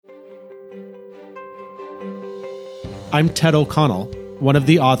I'm Ted O'Connell, one of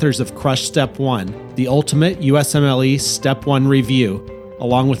the authors of Crush Step 1, the ultimate USMLE Step 1 review,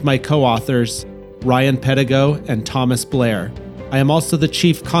 along with my co-authors, Ryan Pedigo and Thomas Blair. I am also the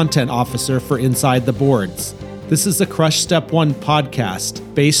Chief Content Officer for Inside the Boards. This is the Crush Step 1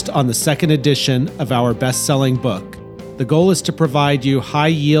 podcast based on the second edition of our best-selling book. The goal is to provide you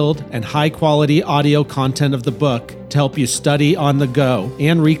high-yield and high-quality audio content of the book to help you study on the go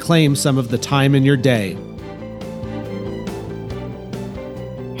and reclaim some of the time in your day.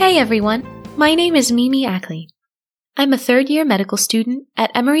 Hey everyone, my name is Mimi Ackley. I'm a third-year medical student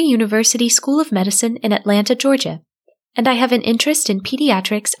at Emory University School of Medicine in Atlanta, Georgia, and I have an interest in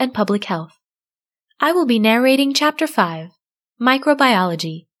pediatrics and public health. I will be narrating Chapter 5,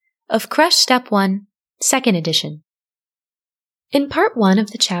 Microbiology, of Crush Step 1, Second Edition. In Part 1 of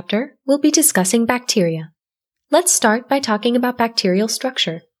the chapter, we'll be discussing bacteria. Let's start by talking about bacterial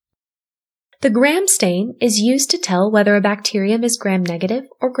structure. The Gram stain is used to tell whether a bacterium is gram-negative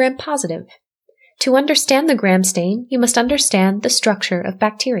or gram-positive. To understand the Gram stain, you must understand the structure of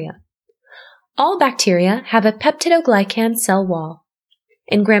bacteria. All bacteria have a peptidoglycan cell wall.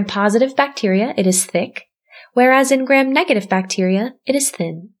 In gram-positive bacteria, it is thick, whereas in gram-negative bacteria, it is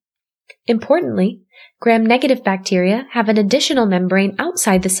thin. Importantly, gram-negative bacteria have an additional membrane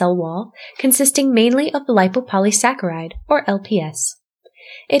outside the cell wall consisting mainly of the lipopolysaccharide, or LPS.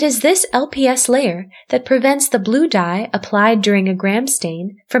 It is this LPS layer that prevents the blue dye applied during a Gram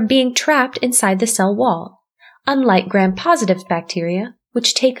stain from being trapped inside the cell wall, unlike gram-positive bacteria,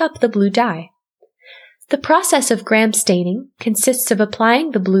 which take up the blue dye. The process of Gram staining consists of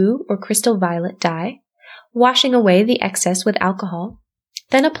applying the blue or crystal violet dye, washing away the excess with alcohol,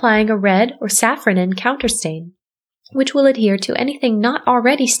 then applying a red or saffronin counterstain, which will adhere to anything not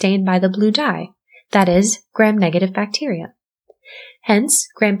already stained by the blue dye, that is, gram-negative bacteria. Hence,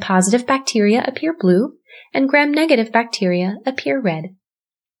 gram-positive bacteria appear blue, and gram-negative bacteria appear red.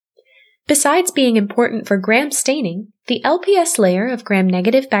 Besides being important for Gram staining, the LPS layer of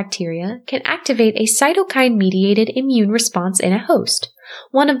gram-negative bacteria can activate a cytokine-mediated immune response in a host,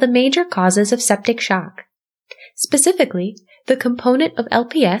 one of the major causes of septic shock. Specifically, the component of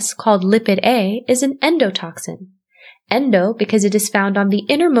LPS called lipid A is an endotoxin. Endo because it is found on the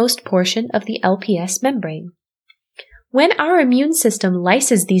innermost portion of the LPS membrane. When our immune system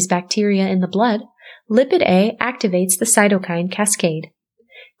lyses these bacteria in the blood, lipid A activates the cytokine cascade.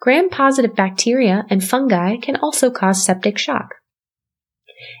 Gram-positive bacteria and fungi can also cause septic shock.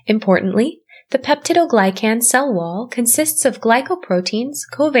 Importantly, the peptidoglycan cell wall consists of glycoproteins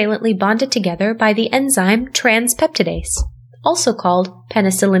covalently bonded together by the enzyme transpeptidase, also called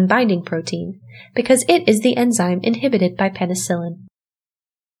penicillin binding protein, because it is the enzyme inhibited by penicillin.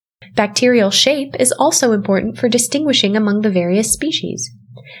 Bacterial shape is also important for distinguishing among the various species.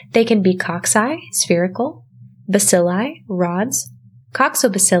 They can be cocci, spherical, bacilli, rods,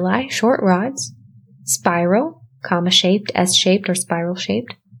 coccobacilli, short rods, spiral, comma-shaped, S-shaped, or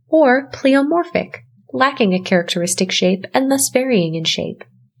spiral-shaped, or pleomorphic, lacking a characteristic shape and thus varying in shape.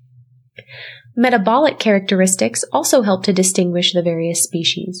 Metabolic characteristics also help to distinguish the various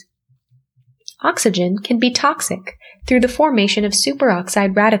species. Oxygen can be toxic through the formation of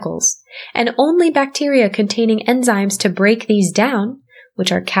superoxide radicals, and only bacteria containing enzymes to break these down,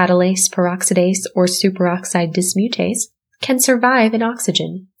 which are catalase, peroxidase, or superoxide dismutase, can survive in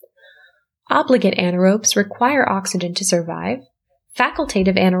oxygen. Obligate anaerobes require oxygen to survive.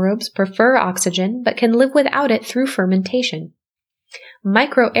 Facultative anaerobes prefer oxygen but can live without it through fermentation.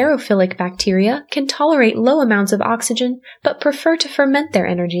 Microaerophilic bacteria can tolerate low amounts of oxygen but prefer to ferment their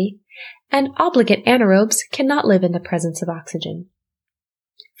energy, and obligate anaerobes cannot live in the presence of oxygen.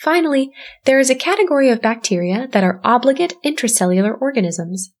 Finally, there is a category of bacteria that are obligate intracellular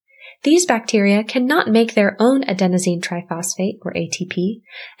organisms. These bacteria cannot make their own adenosine triphosphate, or ATP,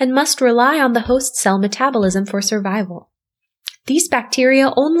 and must rely on the host cell metabolism for survival. These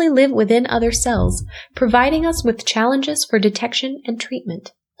bacteria only live within other cells, providing us with challenges for detection and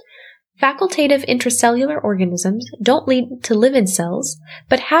treatment. Facultative intracellular organisms don't need to live in cells,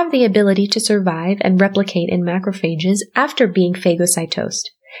 but have the ability to survive and replicate in macrophages after being phagocytosed,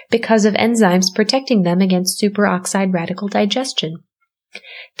 because of enzymes protecting them against superoxide radical digestion.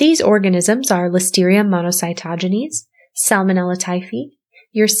 These organisms are Listeria monocytogenes, Salmonella typhi,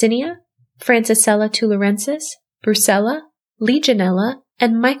 Yersinia, Francisella tularensis, Brucella, Legionella,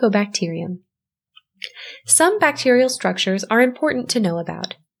 and Mycobacterium. Some bacterial structures are important to know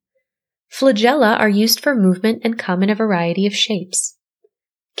about. Flagella are used for movement and come in a variety of shapes.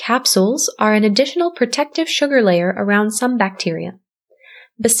 Capsules are an additional protective sugar layer around some bacteria.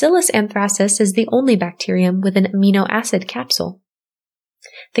 Bacillus anthracis is the only bacterium with an amino acid capsule.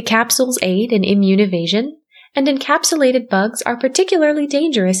 The capsules aid in immune evasion and encapsulated bugs are particularly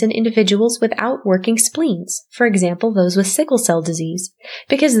dangerous in individuals without working spleens, for example those with sickle cell disease,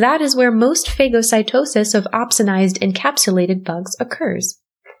 because that is where most phagocytosis of opsonized encapsulated bugs occurs.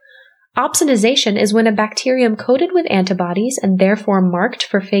 Opsonization is when a bacterium coated with antibodies and therefore marked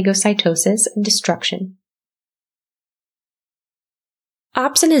for phagocytosis and destruction.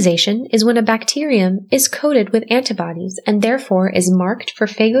 Opsonization is when a bacterium is coated with antibodies and therefore is marked for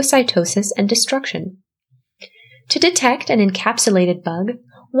phagocytosis and destruction. To detect an encapsulated bug,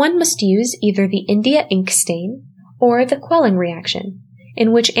 one must use either the India ink stain or the quelling reaction,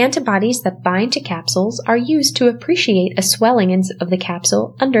 in which antibodies that bind to capsules are used to appreciate a swelling of the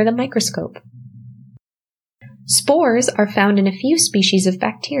capsule under the microscope. Spores are found in a few species of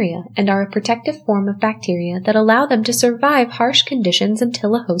bacteria and are a protective form of bacteria that allow them to survive harsh conditions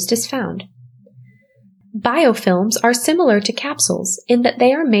until a host is found. Biofilms are similar to capsules in that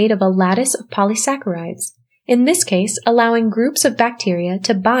they are made of a lattice of polysaccharides, in this case allowing groups of bacteria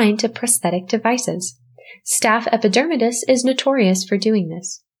to bind to prosthetic devices. Staph epidermidis is notorious for doing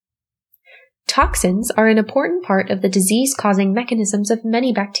this. Toxins are an important part of the disease-causing mechanisms of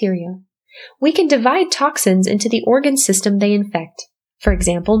many bacteria. We can divide toxins into the organ system they infect, for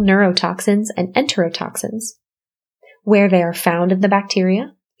example, neurotoxins and enterotoxins. Where they are found in the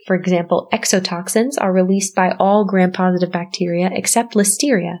bacteria, for example, exotoxins are released by all gram-positive bacteria except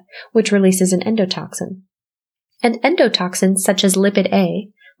Listeria, which releases an endotoxin, and endotoxins such as lipid A,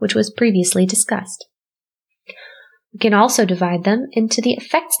 which was previously discussed. We can also divide them into the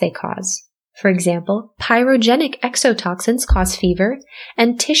effects they cause. For example, pyrogenic exotoxins cause fever,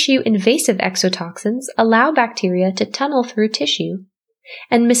 and tissue-invasive exotoxins allow bacteria to tunnel through tissue,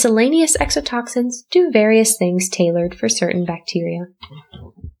 and miscellaneous exotoxins do various things tailored for certain bacteria.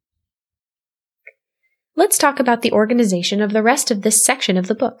 Let's talk about the organization of the rest of this section of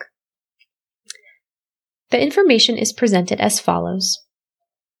the book. The information is presented as follows.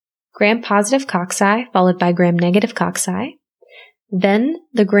 Gram-positive cocci followed by gram-negative cocci, then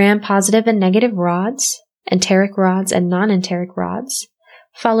the gram-positive and negative rods, enteric rods and non-enteric rods,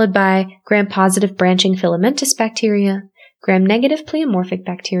 followed by gram-positive branching filamentous bacteria, gram-negative pleomorphic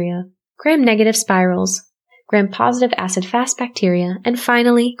bacteria, gram-negative spirals, gram-positive acid-fast bacteria, and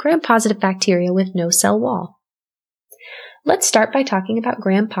finally gram-positive bacteria with no cell wall. Let's start by talking about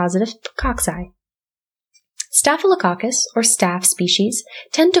gram-positive cocci. Staphylococcus, or staph species,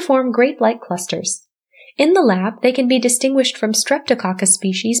 tend to form grape-like clusters. In the lab, they can be distinguished from Streptococcus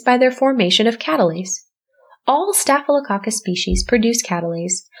species by their formation of catalase. All Staphylococcus species produce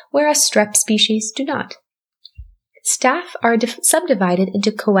catalase, whereas Strep species do not. Staph are subdivided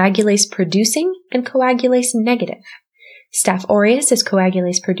into coagulase-producing and coagulase-negative. Staph aureus is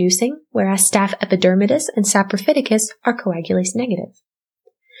coagulase-producing, whereas Staph epidermidis and saprophyticus are coagulase-negative.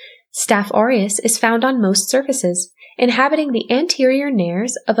 Staph aureus is found on most surfaces, inhabiting the anterior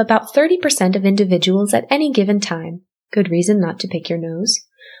nares of about 30% of individuals at any given time, good reason not to pick your nose,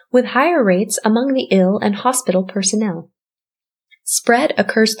 with higher rates among the ill and hospital personnel. Spread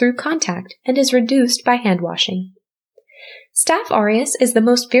occurs through contact and is reduced by hand washing. Staph aureus is the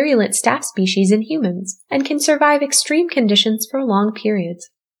most virulent staph species in humans and can survive extreme conditions for long periods.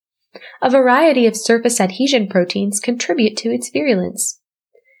 A variety of surface adhesion proteins contribute to its virulence.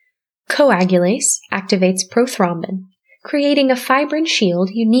 Coagulase activates prothrombin, creating a fibrin shield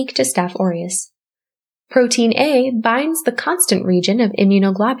unique to Staph aureus. Protein A binds the constant region of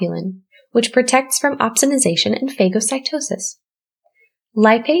immunoglobulin, which protects from opsonization and phagocytosis.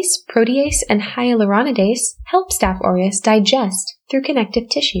 Lipase, protease, and hyaluronidase help Staph aureus digest through connective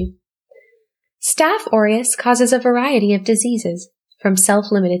tissue. Staph aureus causes a variety of diseases, from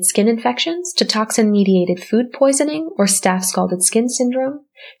self-limited skin infections to toxin-mediated food poisoning or staph scalded skin syndrome,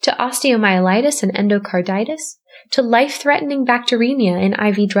 to osteomyelitis and endocarditis, to life-threatening bacteremia in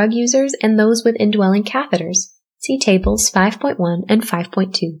IV drug users and those with indwelling catheters. See tables 5.1 and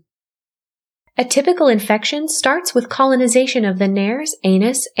 5.2. A typical infection starts with colonization of the nares,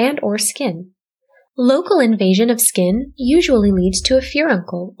 anus, and/or skin. Local invasion of skin usually leads to a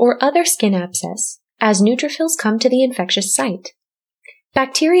furuncle or other skin abscess, as neutrophils come to the infectious site.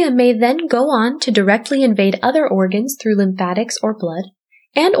 Bacteria may then go on to directly invade other organs through lymphatics or blood,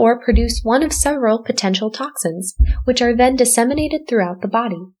 and/or produce one of several potential toxins, which are then disseminated throughout the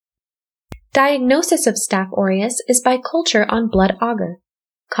body. Diagnosis of Staph aureus is by culture on blood agar.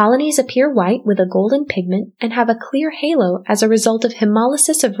 Colonies appear white with a golden pigment and have a clear halo as a result of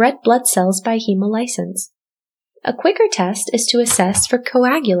hemolysis of red blood cells by hemolysins. A quicker test is to assess for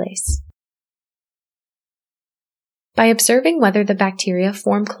coagulase by observing whether the bacteria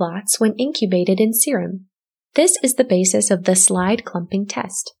form clots when incubated in serum. This is the basis of the slide clumping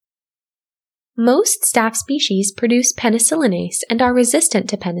test. Most staph species produce penicillinase and are resistant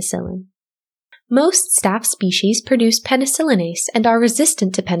to penicillin.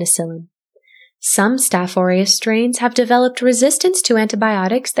 Some Staph aureus strains have developed resistance to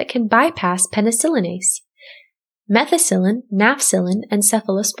antibiotics that can bypass penicillinase, methicillin, nafcillin, and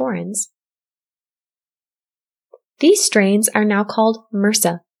cephalosporins. These strains are now called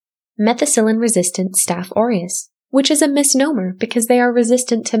MRSA, methicillin-resistant Staph aureus, which is a misnomer because they are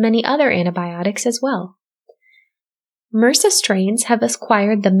resistant to many other antibiotics as well. MRSA strains have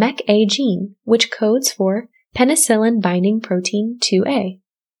acquired the MEK-A gene, which codes for penicillin-binding protein 2A.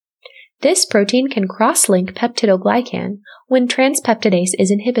 This protein can cross-link peptidoglycan when transpeptidase is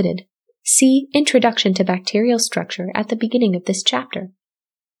inhibited. See Introduction to Bacterial Structure at the beginning of this chapter.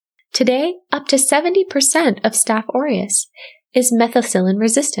 Today, up to 70% of Staph aureus is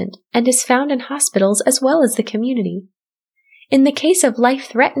methicillin-resistant and is found in hospitals as well as the community. In the case of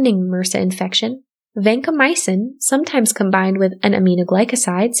life-threatening MRSA infection, vancomycin, sometimes combined with an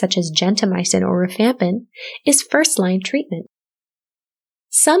aminoglycoside such as gentamicin or rifampin, is first-line treatment.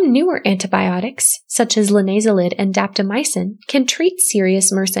 Some newer antibiotics, such as linezolid and daptomycin, can treat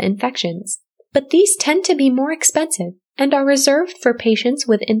serious MRSA infections, but these tend to be more expensive and are reserved for patients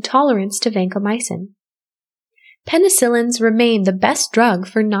with intolerance to vancomycin. Penicillins remain the best drug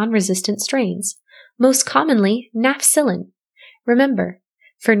for non-resistant strains, most commonly nafcillin. Remember,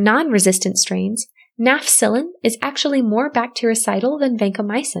 for non-resistant strains, nafcillin is actually more bactericidal than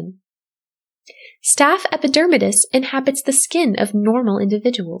vancomycin. Staph epidermidis inhabits the skin of normal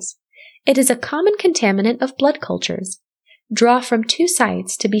individuals. It is a common contaminant of blood cultures. Draw from 2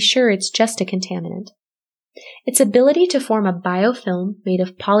 sites to be sure it's just a contaminant. Its ability to form a biofilm made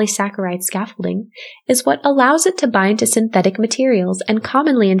of polysaccharide scaffolding is what allows it to bind to synthetic materials and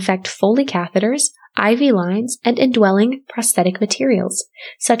commonly infect Foley catheters, IV lines, and indwelling prosthetic materials,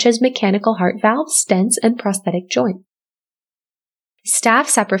 such as mechanical heart valves, stents, and prosthetic joints. Staph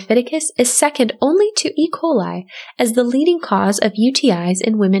saprophyticus is second only to E. coli as the leading cause of UTIs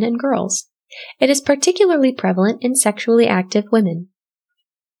in women and girls. It is particularly prevalent in sexually active women.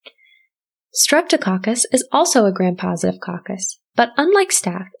 Streptococcus is also a gram-positive coccus, but unlike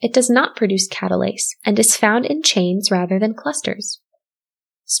staph, it does not produce catalase and is found in chains rather than clusters.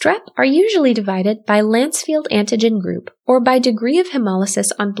 Strep are usually divided by Lancefield antigen group or by degree of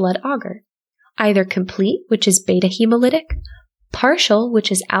hemolysis on blood agar, either complete, which is beta hemolytic, partial,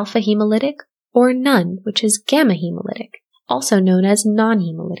 which is alpha hemolytic, or none, which is gamma hemolytic, also known as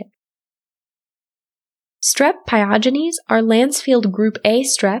non-hemolytic. Strep pyogenes are Lancefield group A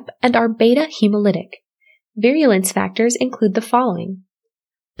strep and are beta hemolytic. Virulence factors include the following: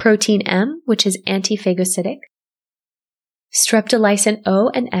 protein M, which is antiphagocytic, streptolysin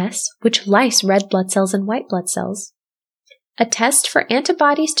O and S, which lyse red blood cells and white blood cells. A test for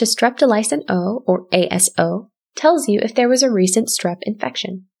antibodies to streptolysin O, or ASO, tells you if there was a recent strep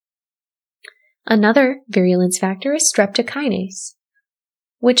infection. Another virulence factor is streptokinase,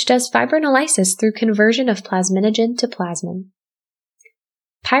 which does fibrinolysis through conversion of plasminogen to plasmin.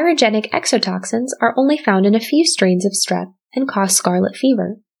 Pyrogenic exotoxins are only found in a few strains of strep and cause scarlet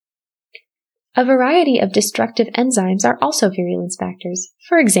fever. A variety of destructive enzymes are also virulence factors,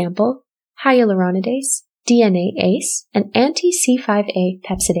 for example, hyaluronidase, DNA ACE, and anti-C5a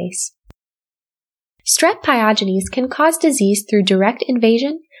pepsidase. Strep pyogenes can cause disease through direct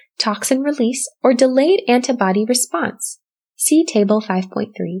invasion, toxin release, or delayed antibody response. See Table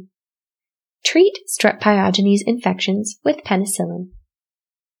 5.3. Treat strep pyogenes infections with penicillin.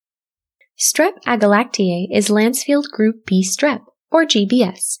 Strep agalactiae is Lancefield group B strep, or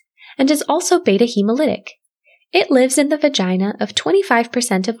GBS, and is also beta hemolytic. It lives in the vagina of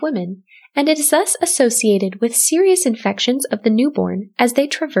 25% of women, and it is thus associated with serious infections of the newborn as they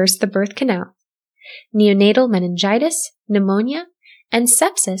traverse the birth canal. Neonatal meningitis, pneumonia, and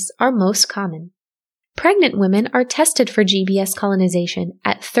sepsis are most common. Pregnant women are tested for GBS colonization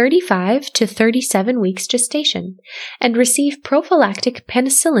at 35 to 37 weeks gestation and receive prophylactic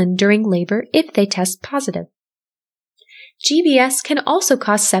penicillin during labor if they test positive. GBS can also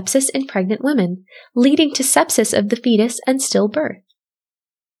cause sepsis in pregnant women, leading to sepsis of the fetus and stillbirth.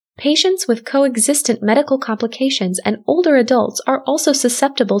 Patients with coexistent medical complications and older adults are also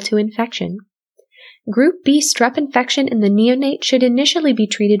susceptible to infection. Group B strep infection in the neonate should initially be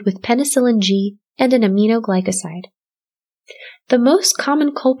treated with penicillin G and an aminoglycoside. The most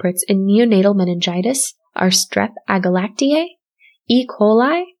common culprits in neonatal meningitis are Strep agalactiae, E.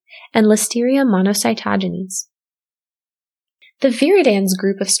 coli, and Listeria monocytogenes. The viridans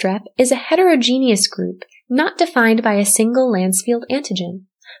group of strep is a heterogeneous group not defined by a single Lancefield antigen,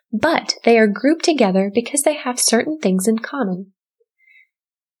 but they are grouped together because they have certain things in common.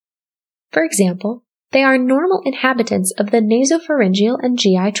 For example, they are normal inhabitants of the nasopharyngeal and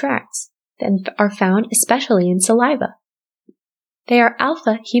GI tracts and are found especially in saliva. They are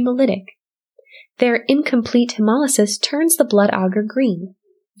alpha hemolytic. Their incomplete hemolysis turns the blood agar green.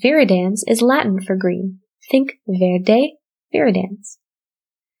 Viridans is Latin for green. Think verde, viridans.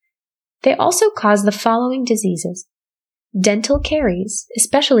 They also cause the following diseases: dental caries,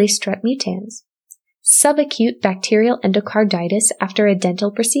 especially strep mutans; subacute bacterial endocarditis after a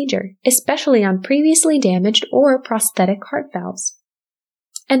dental procedure, especially on previously damaged or prosthetic heart valves;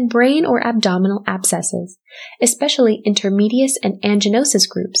 and brain or abdominal abscesses, especially intermedius and anginosus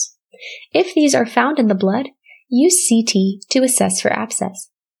groups. If these are found in the blood, use CT to assess for abscess.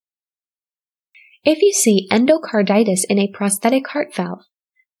 If you see endocarditis in a prosthetic heart valve,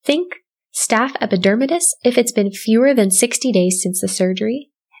 think staph epidermidis if it's been fewer than 60 days since the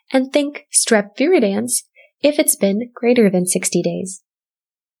surgery, and think strep viridans if it's been greater than 60 days.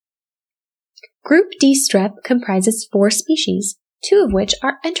 Group D strep comprises 4 species, 2 of which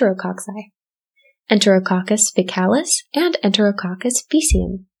are enterococci, Enterococcus faecalis and Enterococcus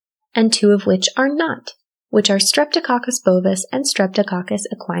faecium, and 2 of which are not, which are Streptococcus bovis and Streptococcus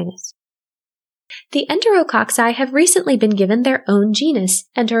equinus. The enterococci have recently been given their own genus,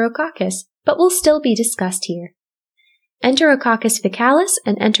 Enterococcus, but will still be discussed here. Enterococcus faecalis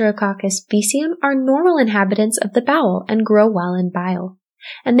and Enterococcus faecium are normal inhabitants of the bowel and grow well in bile,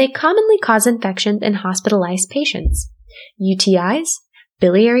 and they commonly cause infections in hospitalized patients: UTIs,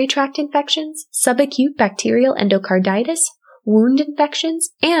 biliary tract infections, subacute bacterial endocarditis, wound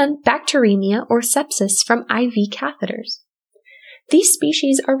infections, and bacteremia or sepsis from IV catheters. These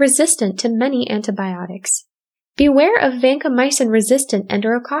species are resistant to many antibiotics. Beware of vancomycin-resistant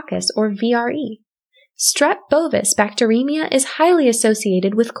enterococcus or VRE. Strep bovis bacteremia is highly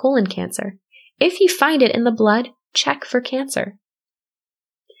associated with colon cancer. If you find it in the blood, check for cancer.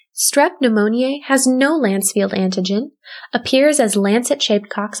 Strep pneumoniae has no Lancefield antigen, appears as lancet-shaped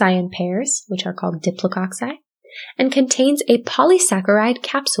cocci in pairs, which are called diplococci, and contains a polysaccharide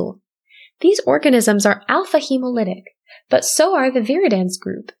capsule. These organisms are alpha hemolytic, but so are the viridans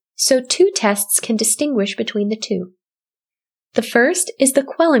group, so 2 tests can distinguish between the 2. The first is the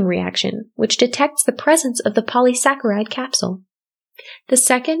quelling reaction, which detects the presence of the polysaccharide capsule. The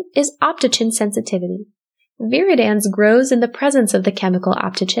second is optogen sensitivity. Viridans grows in the presence of the chemical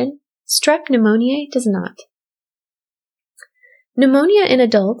optogen. Strep pneumoniae does not. Pneumonia in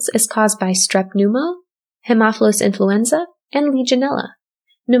adults is caused by strep pneumo, Haemophilus influenza, and Legionella.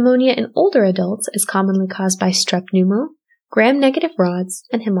 Pneumonia in older adults is commonly caused by strep pneumo, gram-negative rods,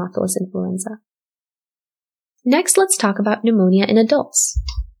 and Haemophilus influenza. Next, let's talk about pneumonia in adults.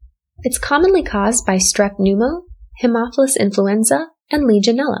 It's commonly caused by strep pneumo, Haemophilus influenza, and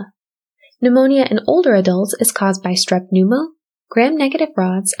Legionella. Pneumonia in older adults is caused by strep pneumo, gram-negative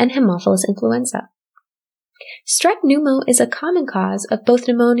rods, and Haemophilus influenza. Strep pneumo is a common cause of both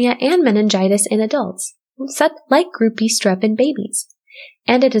pneumonia and meningitis in adults, like group B strep in babies,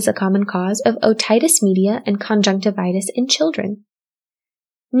 and it is a common cause of otitis media and conjunctivitis in children.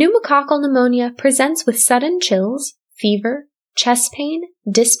 Pneumococcal pneumonia presents with sudden chills, fever, chest pain,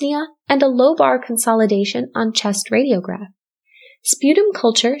 dyspnea, and a lobar consolidation on chest radiograph. Sputum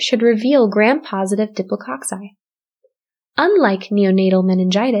culture should reveal gram-positive diplococci. Unlike neonatal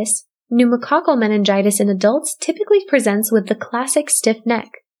meningitis, pneumococcal meningitis in adults typically presents with the classic stiff neck.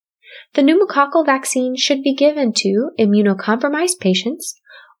 The pneumococcal vaccine should be given to immunocompromised patients,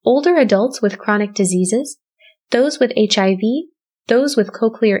 older adults with chronic diseases, those with HIV, those with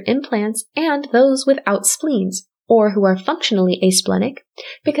cochlear implants, and those without spleens, or who are functionally asplenic,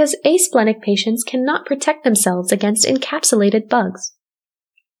 because asplenic patients cannot protect themselves against encapsulated bugs.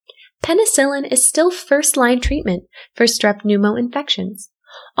 Penicillin is still first-line treatment for strep pneumo infections,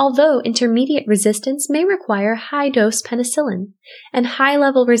 although intermediate resistance may require high-dose penicillin, and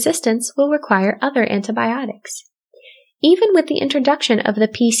high-level resistance will require other antibiotics. Even with the introduction of the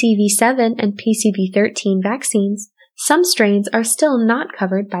PCV7 and PCV13 vaccines, some strains are still not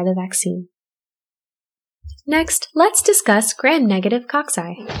covered by the vaccine. Next, let's discuss gram-negative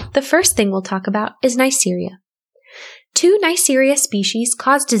cocci. The first thing we'll talk about is Neisseria. 2 Neisseria species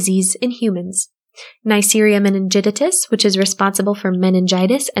cause disease in humans. Neisseria meningitis, which is responsible for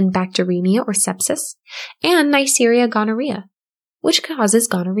meningitis and bacteremia or sepsis, and Neisseria gonorrhea, which causes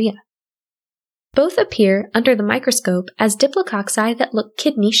gonorrhea. Both appear under the microscope as diplococci that look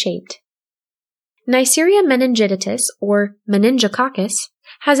kidney-shaped. Neisseria meningitis, or meningococcus,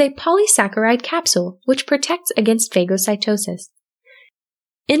 has a polysaccharide capsule which protects against phagocytosis.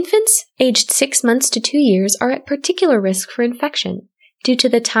 Infants aged 6 months to 2 years are at particular risk for infection due to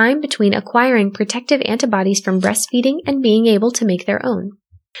the time between acquiring protective antibodies from breastfeeding and being able to make their own.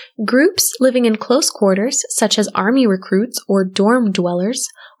 Groups living in close quarters, such as army recruits or dorm dwellers,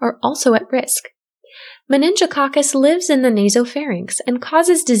 are also at risk. Meningococcus lives in the nasopharynx and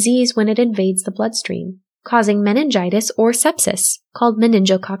causes disease when it invades the bloodstream, causing meningitis or sepsis, called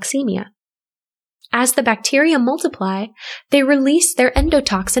meningococcemia. As the bacteria multiply, they release their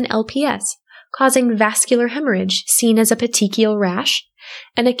endotoxin LPS, causing vascular hemorrhage, seen as a petechial rash,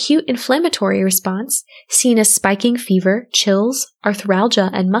 an acute inflammatory response, seen as spiking fever, chills, arthralgia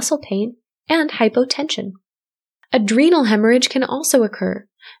and muscle pain, and hypotension. Adrenal hemorrhage can also occur,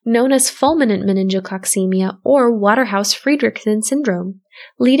 known as fulminant meningococcemia or Waterhouse-Friderichsen syndrome,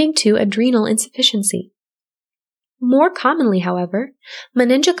 leading to adrenal insufficiency. More commonly, however,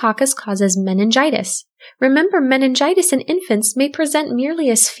 meningococcus causes meningitis. Remember, meningitis in infants may present merely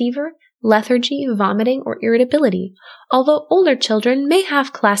as fever, lethargy, vomiting, or irritability, although older children may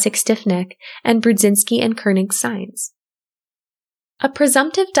have classic stiff neck and Brudzinski and Koenig signs. A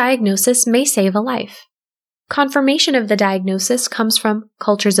presumptive diagnosis may save a life. Confirmation of the diagnosis comes from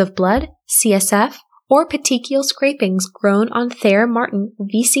cultures of blood, CSF, or petechial scrapings grown on Thayer-Martin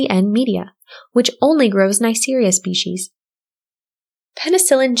VCN media, which only grows Neisseria species.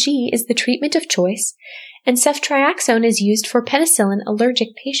 Penicillin G is the treatment of choice, and ceftriaxone is used for penicillin-allergic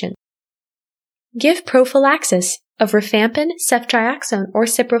patients. Give prophylaxis of rifampin, ceftriaxone, or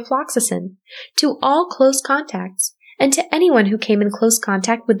ciprofloxacin to all close contacts and to anyone who came in close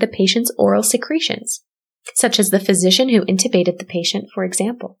contact with the patient's oral secretions, such as the physician who intubated the patient, for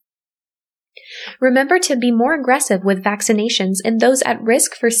example. Remember to be more aggressive with vaccinations in those at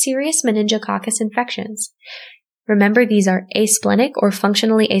risk for serious meningococcus infections. Remember, these are asplenic or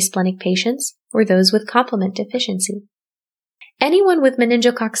functionally asplenic patients or those with complement deficiency. Anyone with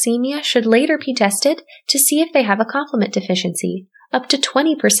meningococcemia should later be tested to see if they have a complement deficiency. Up to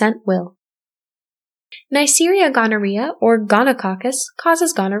 20% will. Neisseria gonorrhea or gonococcus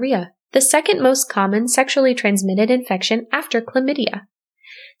causes gonorrhea, the second most common sexually transmitted infection after chlamydia.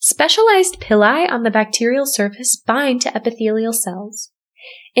 Specialized pili on the bacterial surface bind to epithelial cells.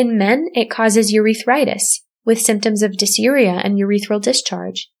 In men, it causes urethritis, with symptoms of dysuria and urethral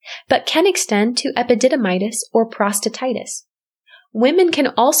discharge, but can extend to epididymitis or prostatitis. Women can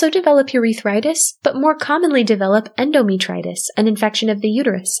also develop urethritis, but more commonly develop endometritis, an infection of the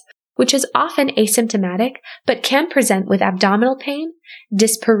uterus, which is often asymptomatic but can present with abdominal pain,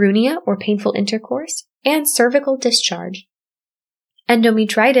 dyspareunia or painful intercourse, and cervical discharge.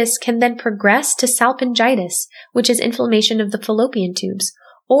 Endometritis can then progress to salpingitis, which is inflammation of the fallopian tubes,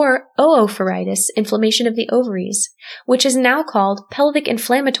 or oophoritis, inflammation of the ovaries, which is now called pelvic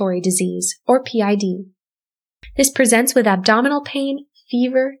inflammatory disease, or PID. This presents with abdominal pain,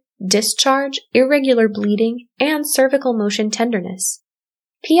 fever, discharge, irregular bleeding, and cervical motion tenderness.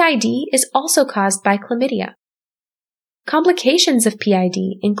 PID is also caused by chlamydia. Complications of PID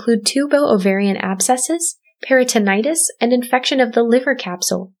include tubo-ovarian abscesses, peritonitis, and infection of the liver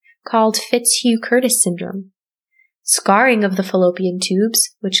capsule, called Fitzhugh-Curtis syndrome. Scarring of the fallopian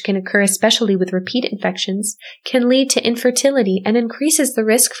tubes, which can occur especially with repeat infections, can lead to infertility and increases the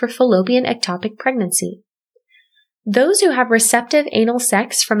risk for fallopian ectopic pregnancy. Those who have receptive anal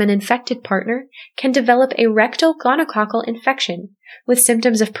sex from an infected partner can develop a rectal gonococcal infection with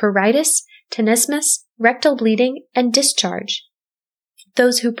symptoms of pruritus, tenesmus, rectal bleeding, and discharge.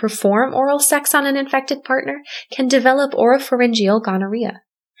 Those who perform oral sex on an infected partner can develop oropharyngeal gonorrhea.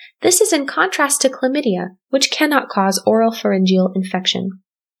 This is in contrast to chlamydia, which cannot cause oropharyngeal infection.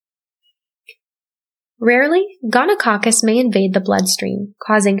 Rarely, gonococcus may invade the bloodstream,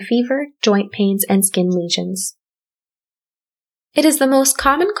 causing fever, joint pains, and skin lesions. It is the most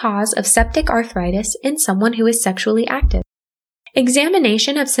common cause of septic arthritis in someone who is sexually active.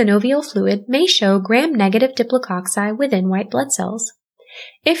 Examination of synovial fluid may show gram-negative diplococci within white blood cells.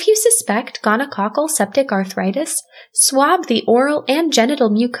 If you suspect gonococcal septic arthritis, swab the oral and genital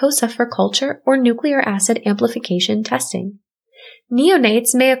mucosa for culture or nucleic acid amplification testing.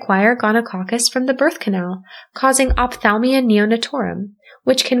 Neonates may acquire gonococcus from the birth canal, causing ophthalmia neonatorum,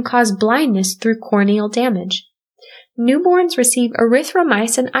 which can cause blindness through corneal damage. Newborns receive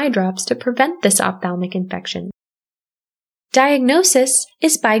erythromycin eye drops to prevent this ophthalmic infection. Diagnosis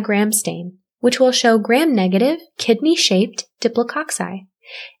is by gram stain, which will show gram-negative, kidney-shaped diplococci,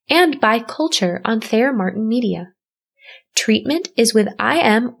 and by culture on Thayer-Martin media. Treatment is with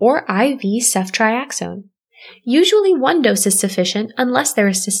IM or IV ceftriaxone. Usually one dose is sufficient unless there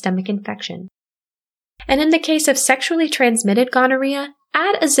is systemic infection. And in the case of sexually transmitted gonorrhea,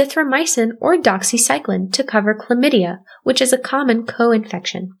 add azithromycin or doxycycline to cover chlamydia, which is a common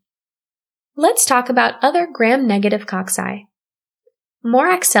co-infection. Let's talk about other gram-negative cocci.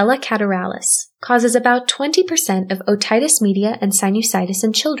 Moraxella catarrhalis causes about 20% of otitis media and sinusitis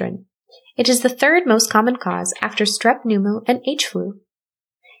in children. It is the third most common cause after strep pneumo and H-flu.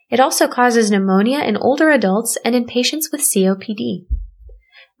 It also causes pneumonia in older adults and in patients with COPD.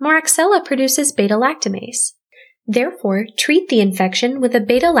 Moraxella produces beta-lactamase. Therefore, treat the infection with a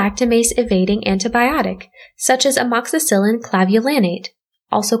beta-lactamase-evading antibiotic, such as amoxicillin clavulanate,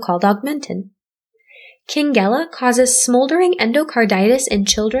 also called Augmentin. Kingella causes smoldering endocarditis in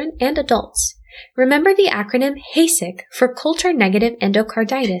children and adults. Remember the acronym HASIC for culture-negative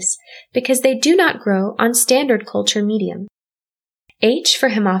endocarditis because they do not grow on standard culture medium. H for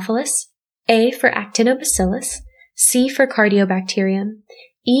Haemophilus, A for Actinobacillus, C for Cardiobacterium,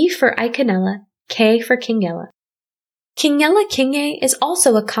 E for Eikenella, K for Kingella. Kingella kingae is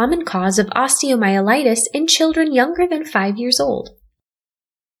also a common cause of osteomyelitis in children younger than 5 years old.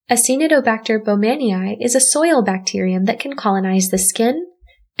 Acinetobacter baumannii is a soil bacterium that can colonize the skin,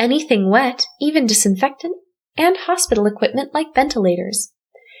 anything wet, even disinfectant, and hospital equipment like ventilators.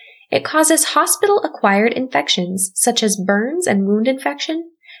 It causes hospital-acquired infections such as burns and wound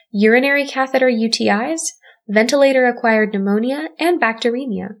infection, urinary catheter UTIs, ventilator-acquired pneumonia, and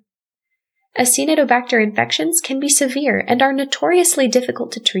bacteremia. Acinetobacter infections can be severe and are notoriously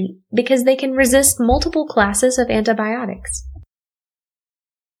difficult to treat because they can resist multiple classes of antibiotics.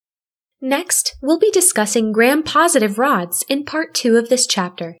 Next, we'll be discussing gram-positive rods in part 2 of this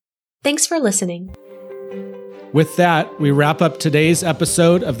chapter. Thanks for listening. With that, we wrap up today's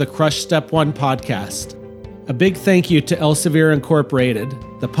episode of the Crush Step 1 podcast. A big thank you to Elsevier Incorporated,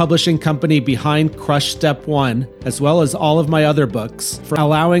 the publishing company behind Crush Step 1, as well as all of my other books, for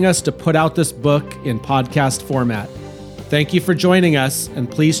allowing us to put out this book in podcast format. Thank you for joining us, and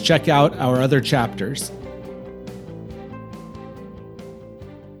please check out our other chapters.